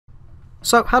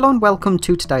So hello and welcome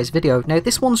to today's video. Now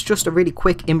this one's just a really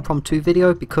quick impromptu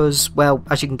video because, well,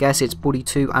 as you can guess, it's Bully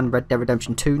 2 and Red Dead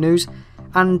Redemption 2 news.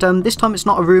 And this time it's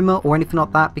not a rumour or anything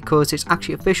like that because it's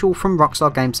actually official from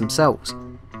Rockstar Games themselves.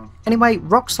 Anyway,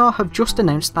 Rockstar have just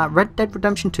announced that Red Dead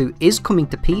Redemption 2 is coming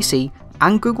to PC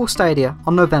and Google Stadia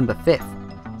on November 5th.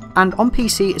 And on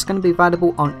PC it's going to be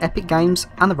available on Epic Games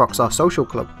and the Rockstar Social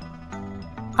Club.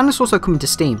 And it's also coming to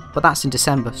Steam, but that's in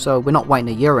December, so we're not waiting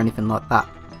a year or anything like that.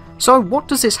 So what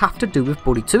does this have to do with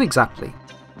Bully 2 exactly?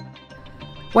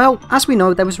 Well, as we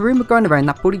know, there was a rumour going around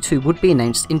that Bully 2 would be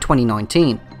announced in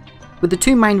 2019, with the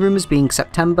two main rumours being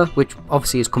September, which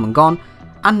obviously is come and gone,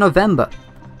 and November.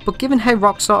 But given how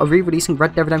Rockstar are re-releasing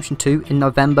Red Dead Redemption 2 in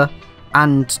November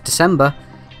and December,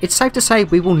 it's safe to say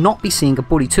we will not be seeing a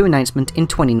Bully 2 announcement in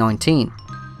 2019.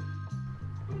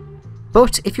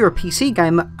 But if you're a PC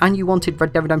gamer and you wanted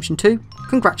Red Dead Redemption 2,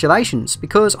 congratulations,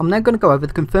 because I'm now going to go over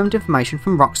the confirmed information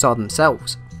from Rockstar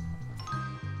themselves.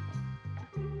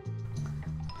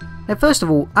 Now first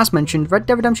of all, as mentioned, Red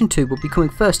Dead Redemption 2 will be coming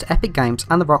first to Epic Games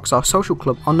and the Rockstar Social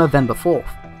Club on November 4th.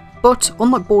 But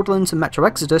unlike Borderlands and Metro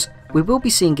Exodus, we will be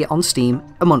seeing it on Steam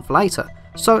a month later,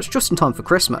 so it's just in time for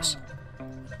Christmas.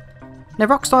 Now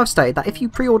Rockstar have stated that if you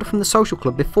pre-order from the Social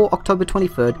Club before October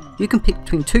 23rd, you can pick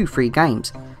between two free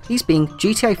games, these being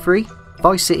GTA 3,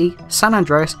 Vice City, San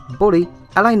Andreas, Bully,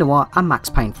 LA Noire and Max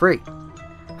Payne 3.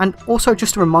 And also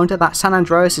just a reminder that San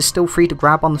Andreas is still free to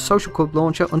grab on the Social Club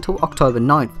launcher until October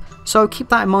 9th, so keep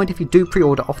that in mind if you do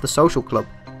pre-order off the Social Club.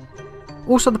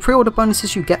 Also, the pre-order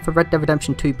bonuses you get for Red Dead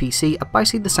Redemption 2 PC are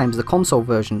basically the same as the console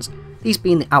versions, these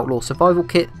being the Outlaw Survival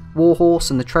Kit,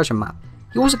 Warhorse and the Treasure Map.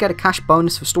 You also get a cash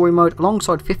bonus for story mode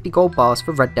alongside 50 gold bars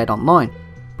for Red Dead Online,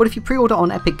 but if you pre-order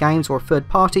on Epic Games or a third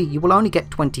party you will only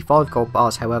get 25 gold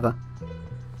bars however.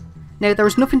 Now there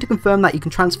is nothing to confirm that you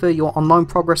can transfer your online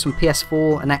progress from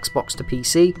PS4 and Xbox to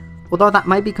PC, although that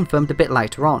may be confirmed a bit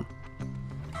later on.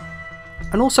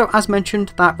 And also as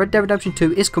mentioned that Red Dead Redemption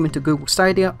 2 is coming to Google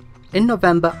Stadia in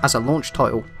November as a launch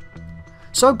title.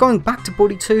 So going back to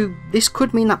Bully 2, this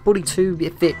could mean that Bully 2,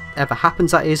 if it ever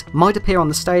happens that is, might appear on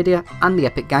the Stadia and the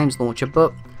Epic Games launcher,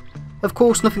 but of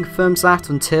course nothing confirms that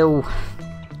until,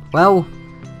 well,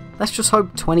 let's just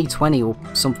hope 2020 or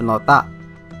something like that.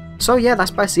 So yeah,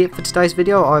 that's basically it for today's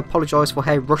video. I apologise for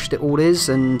how rushed it all is,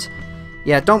 and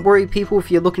yeah, don't worry people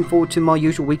if you're looking forward to my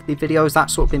usual weekly videos,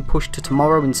 that's sort of been pushed to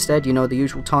tomorrow instead, you know, the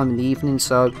usual time in the evening,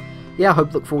 so yeah, I hope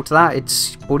you look forward to that.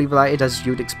 It's Bully related as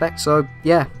you would expect, so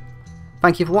yeah.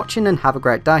 Thank you for watching and have a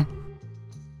great day.